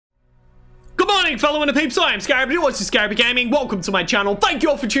Morning, fellow INTERPEEPS. I am Scarab. You watch Scarabic Gaming. Welcome to my channel. Thank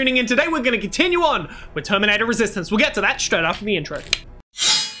you all for tuning in. Today we're going to continue on with Terminator Resistance. We'll get to that straight after the intro.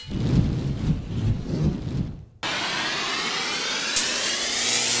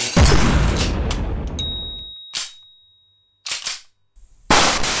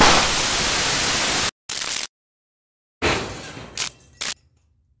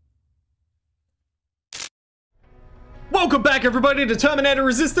 Welcome back, everybody, to Terminator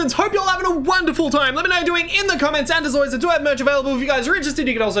Resistance. Hope you're all having a wonderful time. Let me know how you're doing in the comments, and as always, I do have merch available if you guys are interested.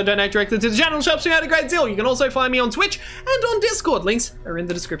 You can also donate directly to the channel shop, so you had a great deal. You can also find me on Twitch and on Discord. Links are in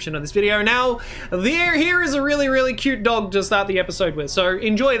the description of this video. Now, here is a really cute dog to start the episode with, so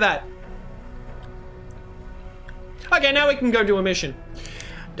enjoy that. Okay, now we can go do a mission.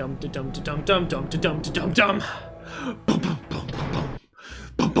 Dum da dum da dum dum dum da dum da dum dum. Bum bum bum bum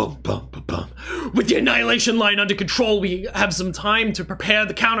bum bum bum bum bum. With the Annihilation line under control, we have some time to prepare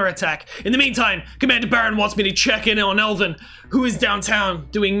the counterattack. In the meantime, Commander Baron wants me to check in on Elvin, who is downtown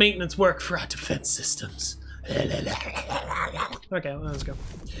doing maintenance work for our defense systems. Okay, well, let's go.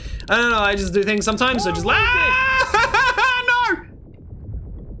 I don't know, I just do things sometimes, so just no!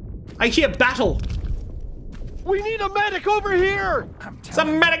 I hear battle. We need a medic over here!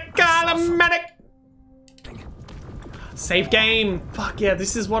 Some medic, a medic! Save game. Fuck yeah,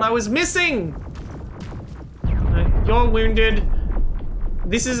 this is what I was missing. You're wounded.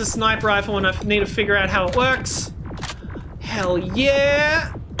 This is a sniper rifle and I need to figure out how it works. Hell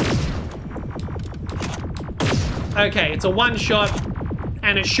yeah. Okay, it's a one shot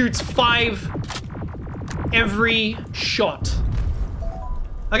and it shoots 5 every shot.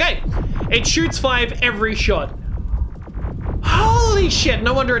 Okay, it shoots 5 every shot. Holy shit,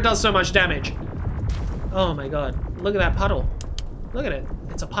 no wonder it does so much damage. Oh my god, look at that puddle. Look at it,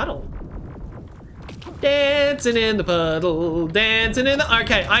 it's a puddle. Dancing in the puddle, dancing in the...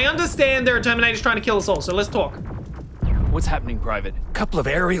 Okay, I understand there are Terminators trying to kill us all, so let's talk. What's happening, Private? A couple of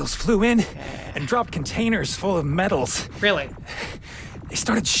aerials flew in and dropped containers full of metals. Really? They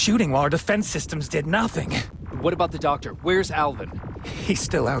started shooting while our defense systems did nothing. What about the doctor? Where's Alvin? He's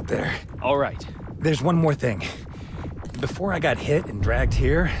still out there. All right. There's one more thing. Before I got hit and dragged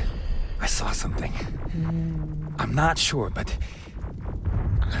here, I saw something. I'm not sure, but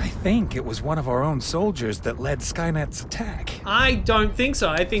I think it was one of our own soldiers that led Skynet's attack. I don't think so.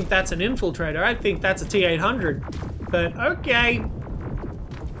 I think that's an infiltrator. I think that's a T-800. But okay.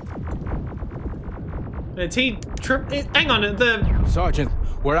 Hang on, the... Sergeant,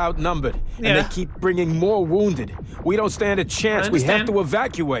 we're outnumbered, and they keep bringing more wounded. We don't stand a chance. We have to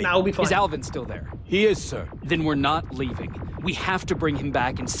evacuate. That'll be fine. Is Alvin still there? He is, sir. Then we're not leaving. We have to bring him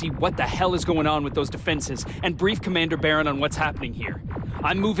back and see what the hell is going on with those defenses and brief Commander Baron on what's happening here.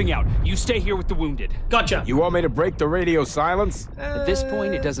 I'm moving out. You stay here with the wounded. Gotcha. You want me to break the radio silence? At this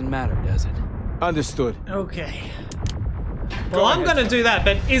point, it doesn't matter, does it? Understood. Okay. Well, I'm gonna do that,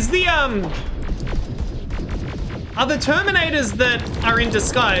 but is the, are the Terminators that are in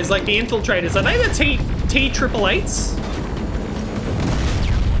disguise, like the infiltrators, are they the T-888s?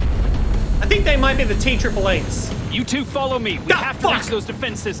 I think they might be the T-888s. You two follow me. We have to reach those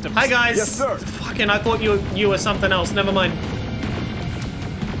defense systems. Hi, guys. Yes, sir. Fucking, I thought you were something else. Never mind.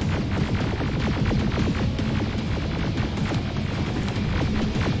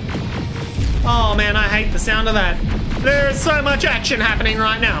 Oh, man, I hate the sound of that. There's so much action happening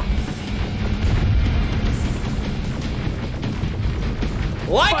right now.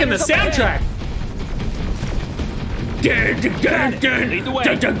 Liking the soundtrack. Lead the way.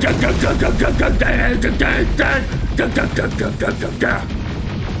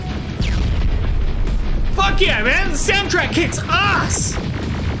 Fuck yeah, man! The soundtrack kicks ass!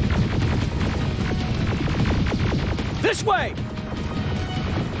 This way!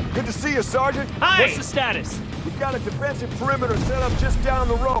 Good to see you, Sergeant. Hi! What's the status? We've got a defensive perimeter set up just down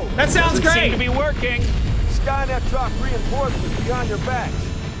the road. That sounds Seem great! to be working. Skynet dropped reinforcements behind your backs.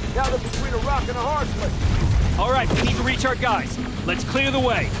 Now they're between a rock and a hard place. All right, we need to reach our guys. Let's clear the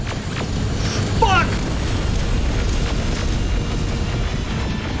way. Fuck!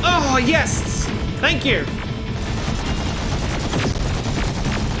 Oh, yes! Thank you.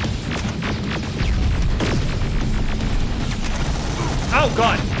 Oh,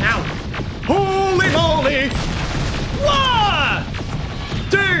 God. Ow. Holy moly! Whoa!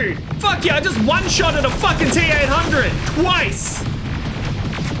 Dude! Fuck yeah, I just one-shotted a fucking T-800 twice!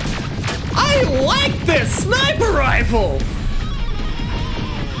 I like this sniper rifle!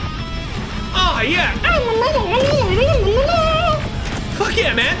 Oh, yeah! Fuck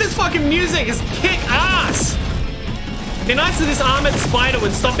yeah, man, this fucking music is kick ass! It'd be nice if this armored spider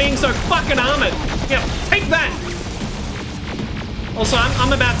would stop being so fucking armored. Yeah, take that! Also,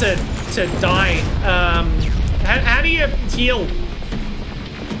 I'm about to die. How do you heal?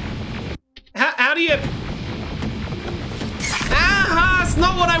 How do you... Ah, it's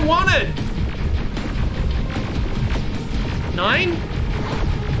not what I wanted. 9?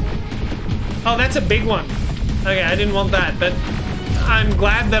 Oh, that's a big one. Okay, I didn't want that, but I'm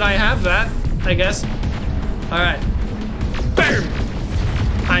glad that I have that, I guess. All right. Boom!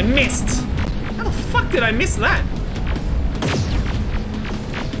 I missed. How the fuck did I miss that?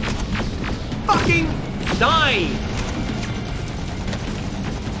 Fucking die!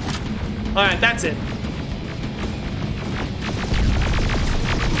 All right, that's it.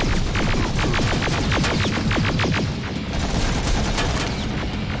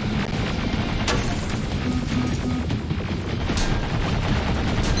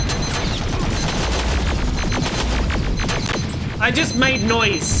 I just made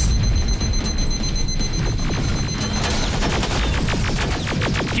noise.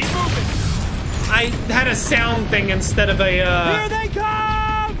 Keep moving. I had a sound thing instead of a, Here they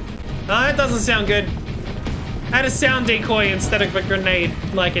come! Oh, that doesn't sound good. I had a sound decoy instead of a grenade,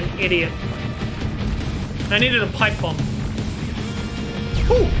 like an idiot. I needed a pipe bomb.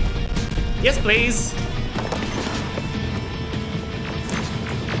 Whew. Yes, please.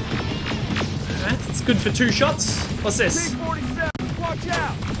 That's good for 2 shots. What's this? T-47, watch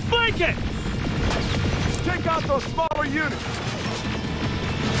out! Flank it! Take out those smaller units.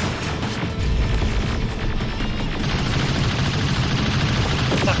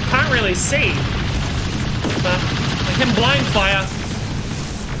 I can't really see, but I can blind fire.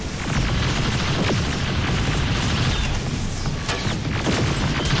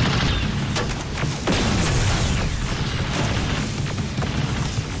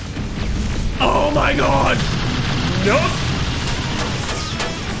 Oh my god! Nope!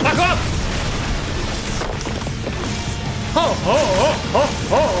 Back up! Oh, oh, oh, oh,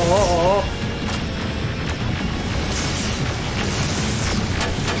 oh, oh.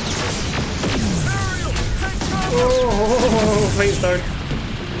 Oh, please don't.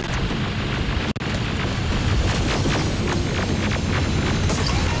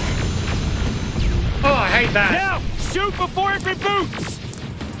 Oh, I hate that. Now, shoot before it reboots!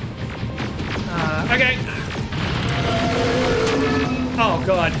 Okay. Oh,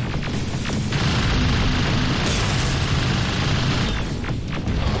 God.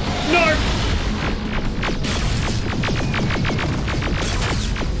 No!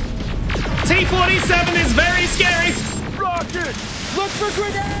 T-47 is very scary! Rocket! Look for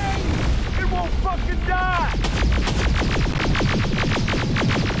grenades! It won't fucking die!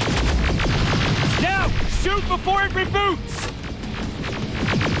 Now, shoot before it reboots!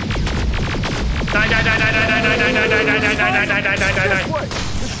 Die, die, die, die, die, die, die, die, die, die, die, die, die, die, die, die, die. This way!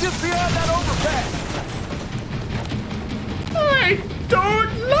 It's just beyond that overpass! I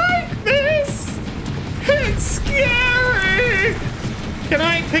don't like this! It's scary! Can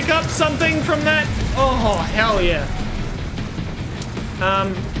I pick up something from that? Oh, hell yeah.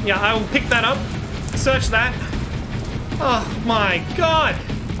 Yeah, I will pick that up. Search that. Oh my god!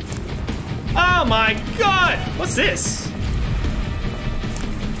 Oh my god! What's this?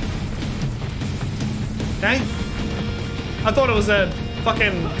 Okay. I thought it was a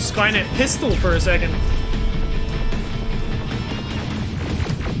fucking Skynet pistol for a second.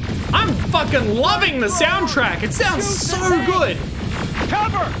 I'm fucking loving the soundtrack. It sounds so good.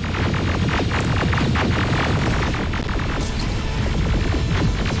 Cover!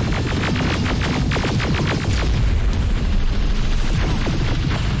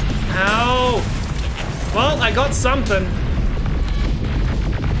 Ow. Well, I got something.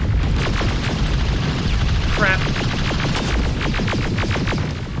 Crap.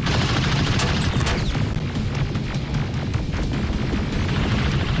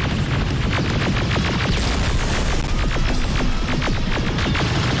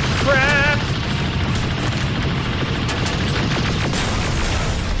 Crap.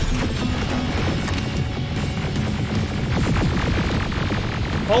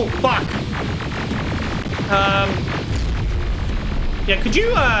 Oh, fuck. Yeah, could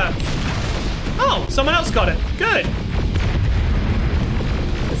you, Oh, someone else got it. Good.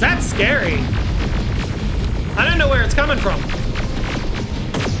 Is that scary? I don't know where it's coming from.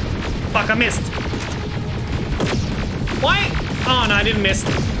 Fuck, I missed. Why? Oh, no, I didn't miss.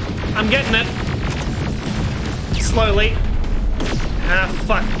 I'm getting it. Slowly. Ah,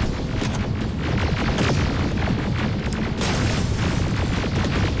 fuck.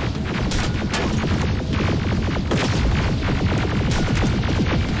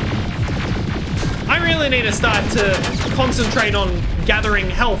 I really need to start to concentrate on gathering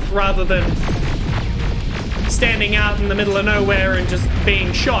health rather than standing out in the middle of nowhere and just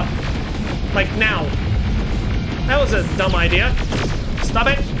being shot. Like now. That was a dumb idea. Stop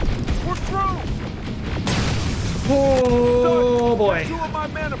it. We're through. Oh boy. 2 of my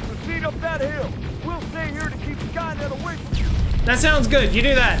men have proceed up that hill. We'll stay here to keep Skynet away from you. That sounds good. You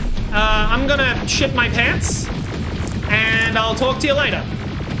do that. I'm gonna shit my pants, and I'll talk to you later.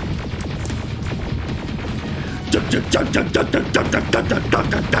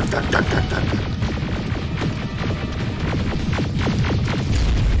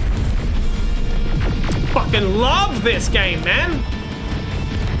 Fucking love this game, man.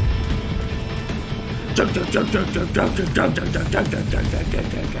 The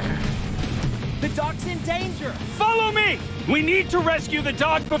dog's in danger. Follow me. We need to rescue the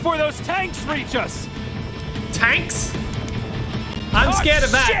dog before those tanks reach us. Tanks? I'm scared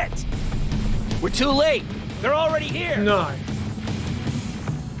of that. Shit! We're too late. They're already here. No.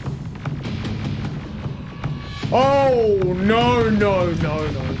 Oh, no, no, no, no,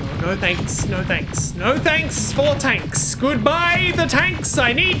 no. No thanks, no thanks. No thanks for tanks. Goodbye, the tanks.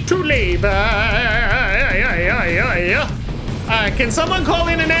 I need to leave. Can someone call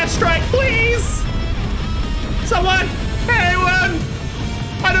in an airstrike, please? Someone! Anyone!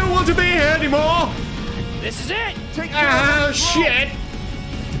 I don't want to be here anymore. This is it. Oh, shit.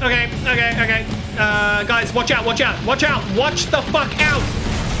 Okay. Guys, watch out. Watch the fuck out.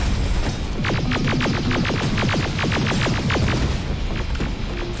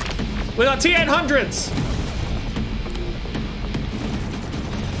 We got T-800s.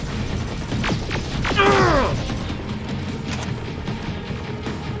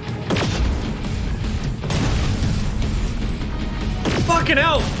 Fucking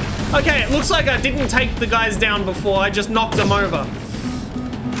hell. Okay, it looks like I didn't take the guys down before. I just knocked them over.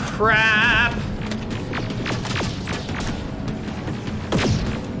 Crap.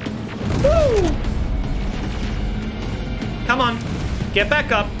 Woo! Come on. Get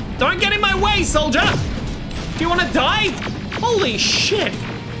back up. Don't get in my way, soldier! Do you want to die? Holy shit!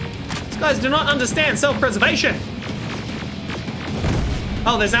 These guys do not understand self-preservation.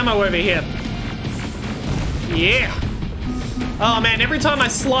 Oh, there's ammo over here. Yeah. Oh man, every time I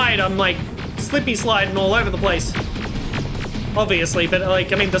slide, I'm like slippy sliding all over the place. Obviously, but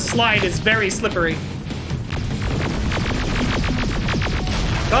like, I mean, the slide is very slippery.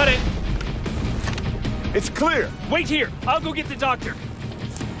 Got it. It's clear. Wait here. I'll go get the doctor.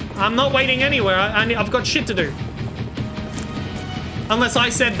 I'm not waiting anywhere. I've got shit to do. Unless I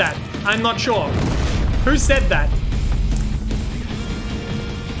said that. I'm not sure. Who said that?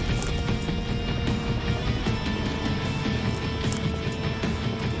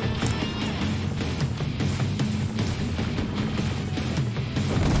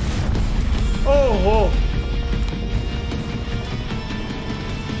 Oh,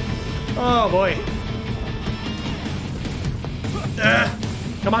 oh boy.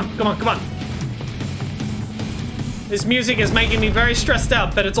 Come on. This music is making me very stressed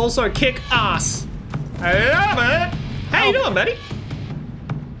out, but it's also kick ass. I love it. How you doing, buddy?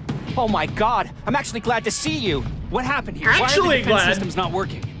 Oh my god, I'm actually glad to see you. What happened here? Actually Why are the defense glad. systems not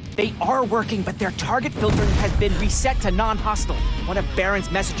working? They are working, but their target filtering has been reset to non-hostile. One of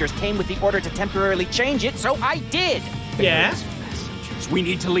Baron's messengers came with the order to temporarily change it, so I did. Yeah? We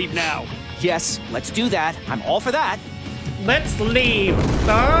need to leave now. Yes, let's do that. I'm all for that. Let's leave.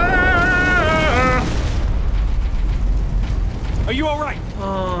 Are you all right?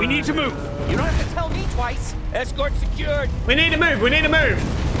 We need to move. You don't have to tell me twice. Escort secured. We need to move.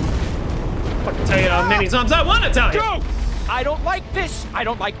 Fucking tell you how many times I want to tell you. Go! I don't like this. I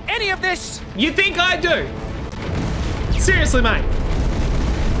don't like any of this. You think I do? Seriously, mate.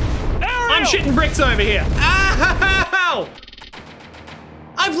 Ariel! I'm shitting bricks over here. Ow!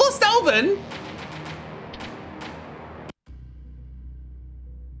 I've lost Alvin.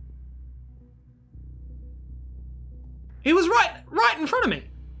 He was right in front of me.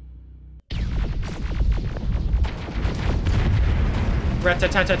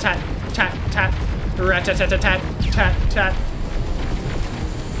 Rat-tat-tat-tat, tat-tat, rat-tat-tat-tat, tat-tat.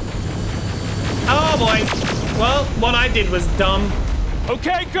 Oh boy. Well, what I did was dumb.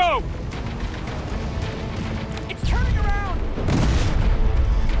 Okay, go! It's turning around.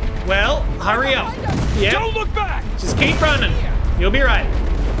 Well, hurry up. Yeah. Don't look back! Just keep running. You'll be right.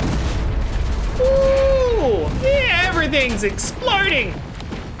 Ooh, yeah, everything's exploding.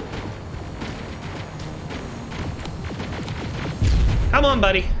 Come on,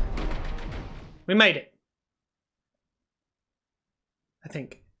 buddy. We made it. I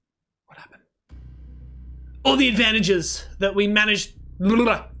think. What happened? All the advantages that we managed.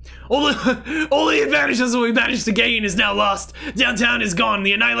 All the advantages that we managed to gain is now lost. Downtown is gone.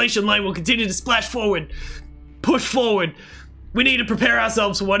 The annihilation line will continue to splash forward. Push forward. We need to prepare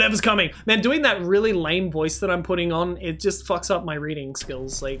ourselves for whatever's coming. Man, doing that really lame voice that I'm putting on, it just fucks up my reading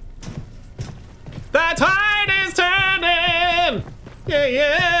skills. Like, the tide is turning! Yeah,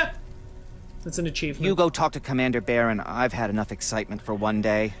 yeah! That's an achievement. You go talk to Commander Baron. I've had enough excitement for one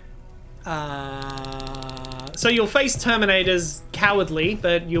day. So you'll face Terminators cowardly,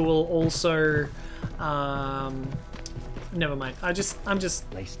 but you will also, never mind. I'm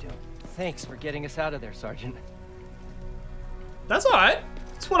just... Lay still. Thanks for getting us out of there, Sergeant. That's alright.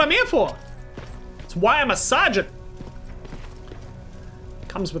 That's what I'm here for. That's why I'm a sergeant.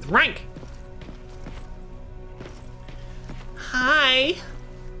 Comes with rank. Hi.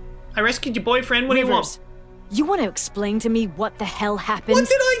 I rescued your boyfriend. What do you want? You want to explain to me what the hell happened? What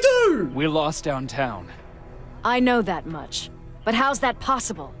did I do? We're lost downtown. I know that much. But how's that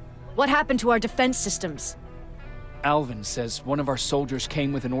possible? What happened to our defense systems? Alvin says one of our soldiers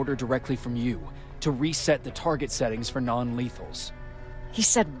came with an order directly from you to reset the target settings for non-lethals. He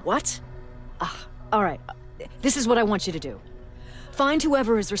said what? All right. This is what I want you to do. Find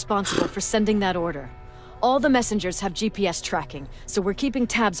whoever is responsible for sending that order. All the messengers have GPS tracking, so we're keeping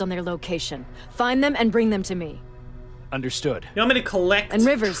tabs on their location. Find them and bring them to me. Understood. You want me to collect and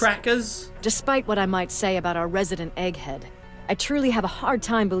Rivers, trackers? Despite what I might say about our resident egghead, I truly have a hard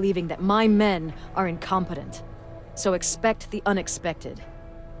time believing that my men are incompetent. So expect the unexpected.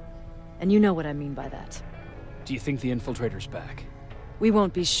 And you know what I mean by that. Do you think the infiltrator's back? We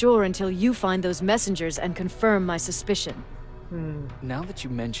won't be sure until you find those messengers and confirm my suspicion. Now that you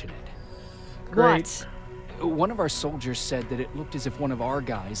mention it... Great. What? One of our soldiers said that it looked as if one of our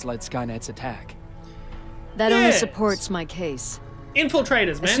guys led Skynet's attack. That only supports my case.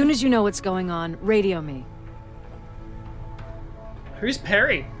 Infiltrators, man. As soon as you know what's going on, radio me. Who's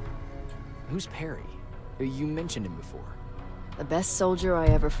Perry? Who's Perry? You mentioned him before. The best soldier I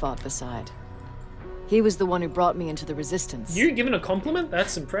ever fought beside. He was the one who brought me into the Resistance. You giving a compliment?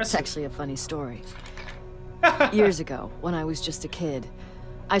 That's It's impressive. actually a funny story. Years ago, when I was just a kid,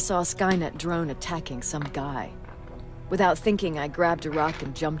 I saw a Skynet drone attacking some guy. Without thinking, I grabbed a rock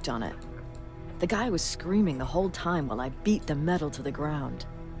and jumped on it. The guy was screaming the whole time while I beat the metal to the ground.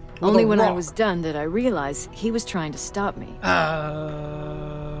 Only when I was done did I realize he was trying to stop me.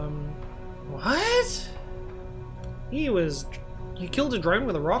 What? You killed a drone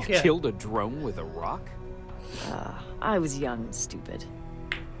with a rock? You killed a drone with a rock? I was young and stupid.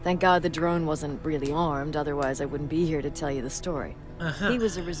 Thank God the drone wasn't really armed, otherwise I wouldn't be here to tell you the story. He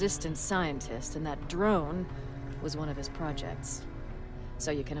was a Resistance scientist, and that drone was one of his projects. So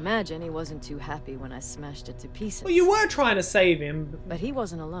you can imagine he wasn't too happy when I smashed it to pieces. Well, you were trying to save him. But he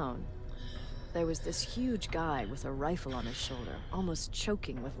wasn't alone. There was this huge guy with a rifle on his shoulder, almost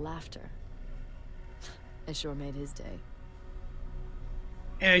choking with laughter. I sure made his day.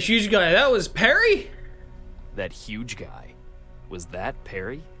 And a huge guy. That was Perry? That huge guy. Was that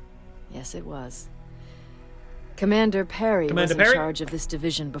Perry? Yes, it was. Commander Perry was in charge of this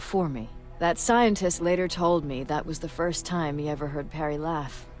division before me. That scientist later told me that was the first time he ever heard Perry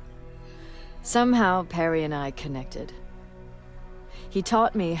laugh. Somehow, Perry and I connected. He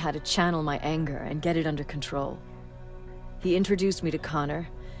taught me how to channel my anger and get it under control. He introduced me to Connor,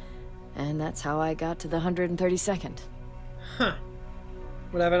 and that's how I got to the 132nd. Huh.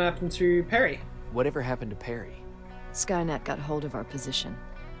 Whatever happened to Perry? Whatever happened to Perry? Skynet got hold of our position.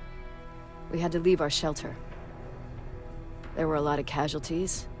 We had to leave our shelter. There were a lot of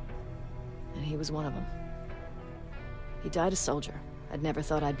casualties, and he was one of them. He died a soldier. I'd never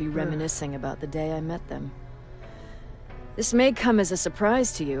thought I'd be reminiscing about the day I met them. This may come as a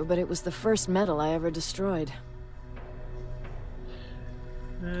surprise to you, but it was the first metal I ever destroyed.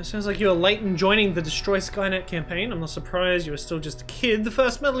 Sounds like you were late in joining the Destroy Skynet campaign. I'm not surprised. You were still just a kid. The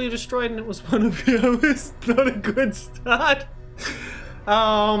first metal you destroyed, and it was one of yours. Not a good start.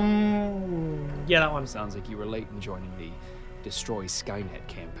 Yeah, that one. Sounds like you were late in joining the Destroy Skynet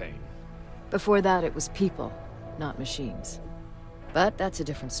campaign. Before that, it was people, not machines. But that's a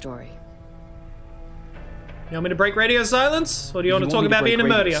different story. You want me to break radio silence? Or do you want to talk about being a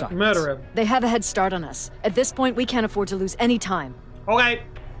murderer? They have a head start on us. At this point, we can't afford to lose any time. Okay.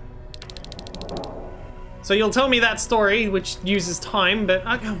 So you'll tell me that story, which uses time, but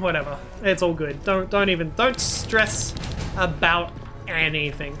whatever. It's all good. Don't stress about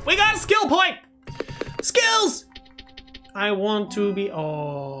anything. We got a skill point! Skills! I want to be,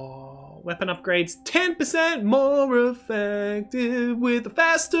 weapon upgrades 10% more effective with a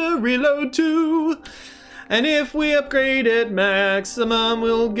faster reload too. And if we upgrade it maximum,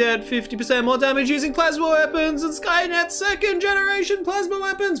 we'll get 50% more damage using plasma weapons and Skynet's second generation plasma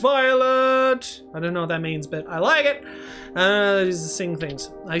weapons. Violet! I don't know what that means, but I like it. Just sing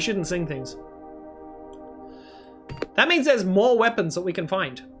things. I shouldn't sing things. That means there's more weapons that we can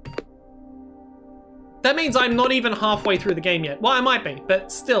find. That means I'm not even halfway through the game yet. Well, I might be,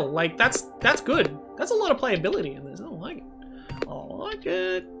 but still, like, that's good. That's a lot of playability in this. I like it. I like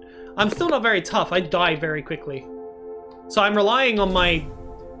it. I'm still not very tough. I die very quickly. So I'm relying on my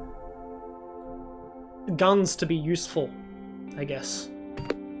guns to be useful, I guess.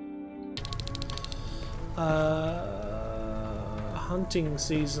 Hunting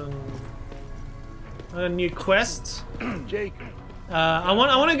season. A new quest. Jake. I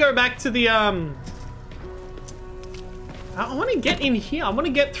want to go back to the I want to get in here. I want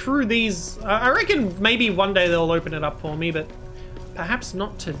to get through these. I reckon maybe one day they'll open it up for me, but perhaps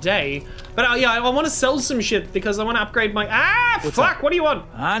not today. But yeah, I want to sell some shit because I want to upgrade my. Fuck! Up? What do you want?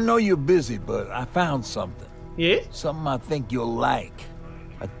 I know you're busy, but I found something. Yeah? Something I think you'll like.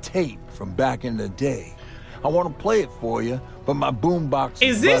 A tape from back in the day. I want to play it for you, but my boombox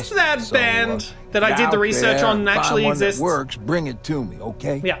is this busted, that band that I did the research on actually exists? That works. Bring it to me,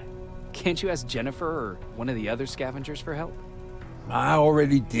 okay? Yeah. Can't you ask Jennifer or one of the other scavengers for help? I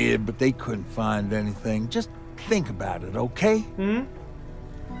already did, but they couldn't find anything. Just think about it, okay? Hmm?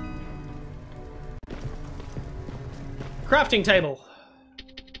 Crafting table.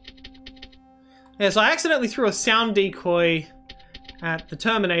 Yeah, so I accidentally threw a sound decoy at the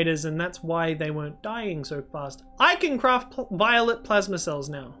Terminators, and that's why they weren't dying so fast. I can craft violet plasma cells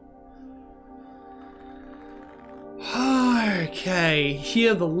now. Okay,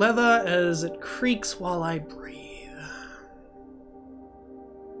 hear the leather as it creaks while I breathe.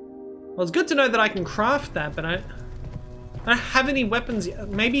 Well, it's good to know that I can craft that, but I don't have any weapons yet.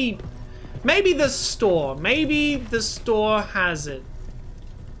 Maybe the store. Maybe the store has it.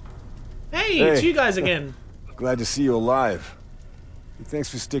 Hey, it's you guys again. Glad to see you alive. And thanks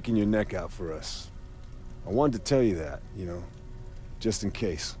for sticking your neck out for us. I wanted to tell you that, you know, just in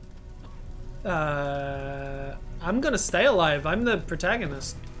case. I'm gonna stay alive. I'm the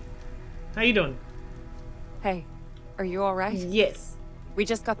protagonist. How you doing? Hey, are you all right? Yes. We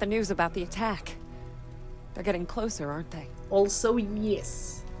just got the news about the attack. They're getting closer, aren't they? Also,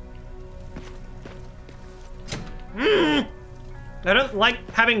 yes. I don't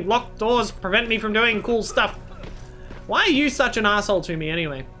like having locked doors prevent me from doing cool stuff. Why are you such an asshole to me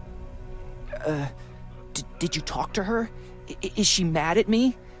anyway? Did you talk to her? Is she mad at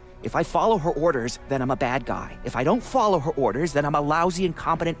me? If I follow her orders, then I'm a bad guy. If I don't follow her orders, then I'm a lousy,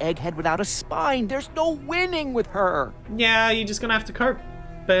 incompetent egghead without a spine. There's no winning with her. Yeah, you're just gonna have to cope.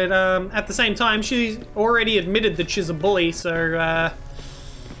 But at the same time, she's already admitted that she's a bully, so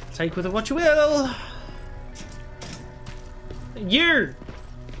take with it what you will. You!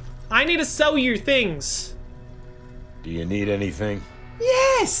 I need to sell you things. Do you need anything?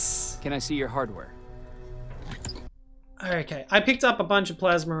 Yes! Can I see your hardware? Okay, I picked up a bunch of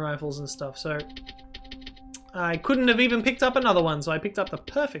plasma rifles and stuff, so I couldn't have even picked up another one, so I picked up the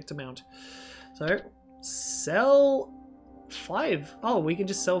perfect amount. So, sell 5. Oh, we can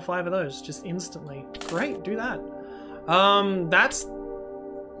just sell 5 of those, just instantly. Great, do that. That's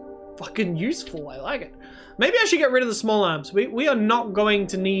fucking useful, I like it. Maybe I should get rid of the small arms. We are not going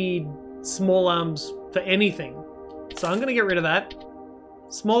to need small arms for anything. So I'm gonna get rid of that.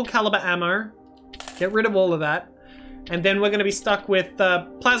 Small caliber ammo. Get rid of all of that. And then we're going to be stuck with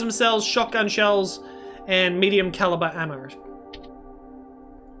plasma cells, shotgun shells, and medium caliber ammo. Which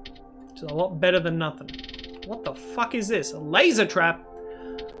is a lot better than nothing. What the fuck is this? A laser trap?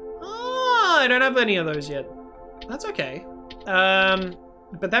 Oh, I don't have any of those yet. That's okay.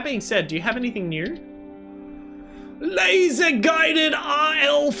 But that being said, do you have anything new? Laser guided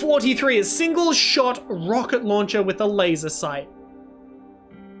RL-43, a single shot rocket launcher with a laser sight.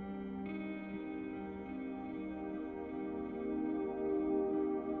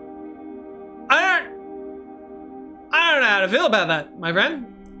 I don't know how to feel about that, my friend.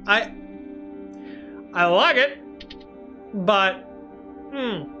 I like it, but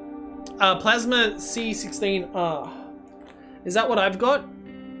plasma C16R. Is that what I've got?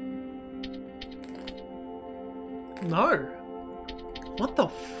 No. What the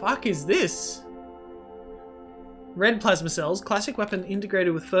fuck is this? Red plasma cells, classic weapon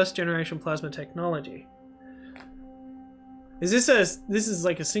integrated with first generation plasma technology. This is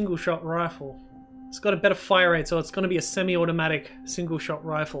like a single shot rifle. It's got a better fire rate, so it's going to be a semi-automatic single-shot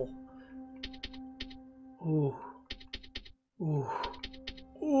rifle. Ooh. Ooh.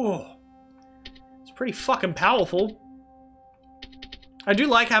 Ooh. It's pretty fucking powerful. I do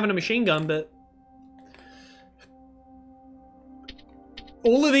like having a machine gun, but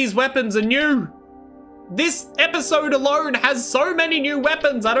all of these weapons are new. This episode alone has so many new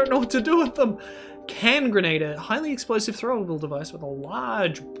weapons, I don't know what to do with them. Can grenade, a highly explosive throwable device with a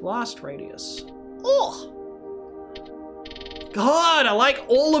large blast radius. Oh! God, I like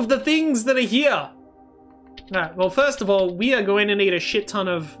all of the things that are here. Alright, well, first of all, we are going to need a shit ton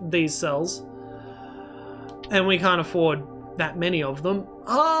of these cells. And we can't afford that many of them.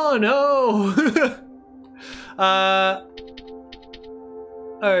 Oh, no!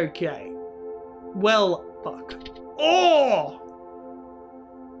 Okay. Well, fuck. Oh!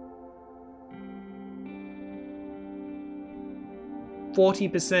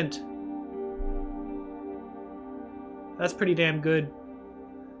 %. That's pretty damn good.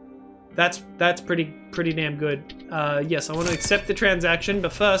 That's pretty damn good. Yes, I want to accept the transaction,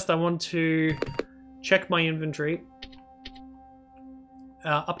 but first I want to check my inventory.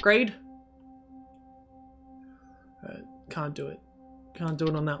 Upgrade. Can't do it. Can't do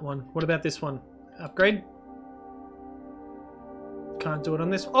it on that one. What about this one? Upgrade. Can't do it on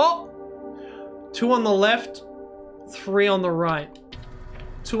this. Oh! 2 on the left, 3 on the right.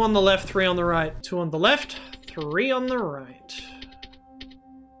 2 on the left, 3 on the right. 2 on the left, 3 on the right.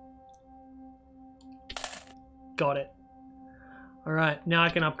 Got it. Alright, now I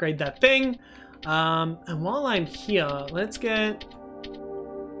can upgrade that thing. And while I'm here, let's get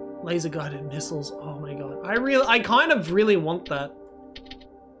laser guided missiles. Oh my god. I kind of really want that.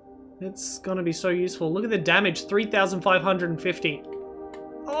 It's gonna be so useful. Look at the damage, 3,550.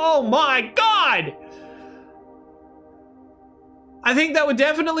 Oh my god! I think that would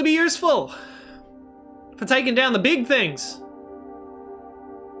definitely be useful for taking down the big things.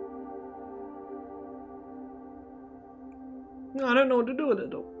 I don't know what to do with it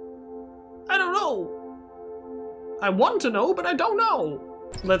though. I don't know. I want to know, but I don't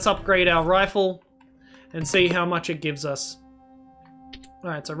know. Let's upgrade our rifle and see how much it gives us.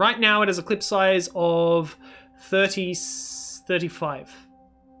 Alright, so right now it has a clip size of 35.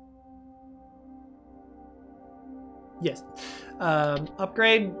 Yes.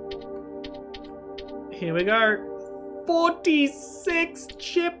 Upgrade. Here we go. 46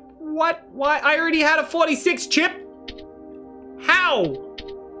 chip. What? Why? I already had a 46 chip? How?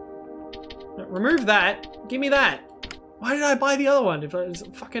 Remove that. Give me that. Why did I buy the other one if it was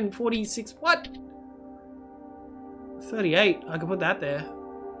fucking 46? What? 38. I could put that there.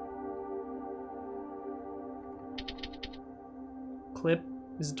 Clip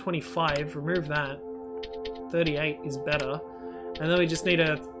is 25. Remove that. 38 is better. And then we just need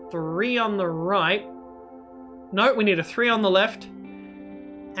a 3 on the right. No, we need a 3 on the left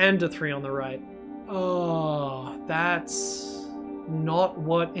and a 3 on the right. Oh, that's not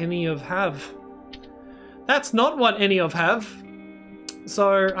what any of have. That's not what any of have.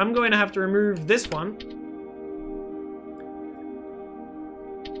 So I'm going to have to remove this one.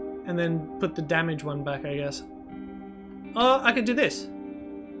 And then put the damage one back, I guess. Oh, I could do this.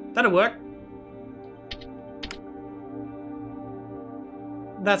 That'll work.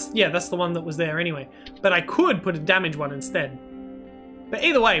 That's the one that was there anyway. But I could put a damage one instead. But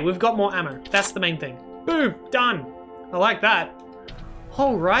either way, we've got more ammo. That's the main thing. Boom, done. I like that.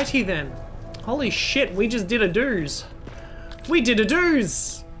 Alrighty then. Holy shit, we just did a do's. We did a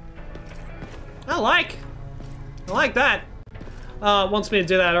do's. I like that. Wants me to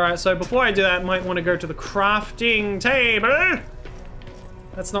do that. Alright, so before I do that, I might want to go to the crafting table.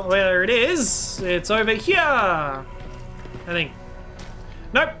 That's not where it is. It's over here, I think.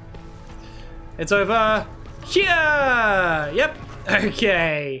 Nope. It's over here. Yep.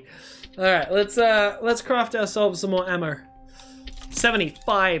 Okay. Alright, let's craft ourselves some more ammo.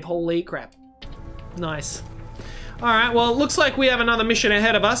 75, holy crap. Nice. Alright, well, it looks like we have another mission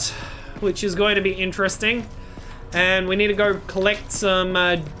ahead of us, which is going to be interesting. And we need to go collect some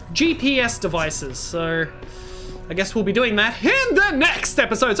GPS devices, so I guess we'll be doing that in the next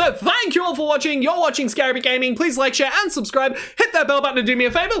episode. So thank you all for watching. You're watching Scarabic Gaming. Please like, share, and subscribe. Hit that bell button to do me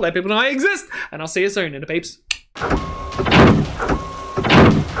a favor. Let people know I exist. And I'll see you soon, INTERPEEPS.